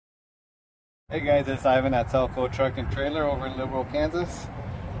Hey guys, it's Ivan at Salco Truck and Trailer over in Liberal, Kansas.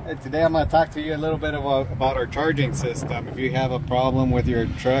 And today I'm going to talk to you a little bit about our charging system. If you have a problem with your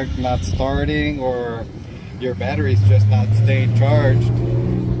truck not starting or your battery's just not staying charged,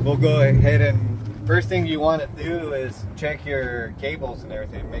 we'll go ahead and first thing you want to do is check your cables and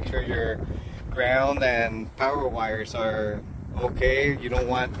everything. Make sure your ground and power wires are okay. You don't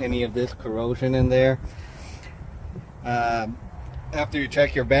want any of this corrosion in there. After you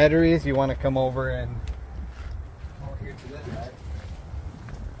check your batteries, you want to come over here to this side.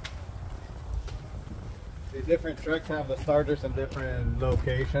 The different trucks have the starters in different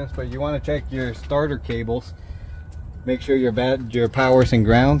locations, but you want to check your starter cables. Make sure your powers and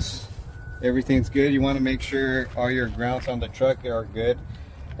grounds, everything's good. You want to make sure all your grounds on the truck are good.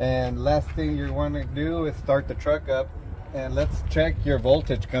 And last thing you want to do is start the truck up, and let's check your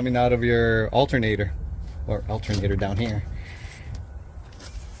voltage coming out of your alternator, or alternator down here.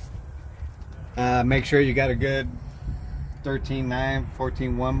 Make sure you got a good 13.9,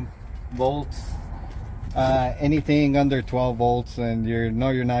 14.1 volts. Anything under 12 volts, and you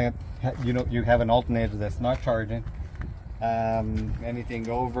have an alternator that's not charging. Anything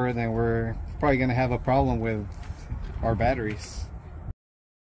over, then we're probably going to have a problem with our batteries.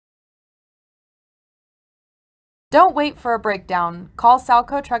 Don't wait for a breakdown. Call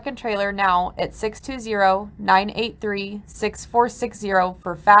Salco Truck and Trailer now at 620-983-6460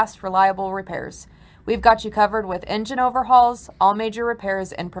 for fast, reliable repairs. We've got you covered with engine overhauls, all major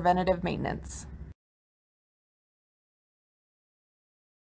repairs, and preventative maintenance.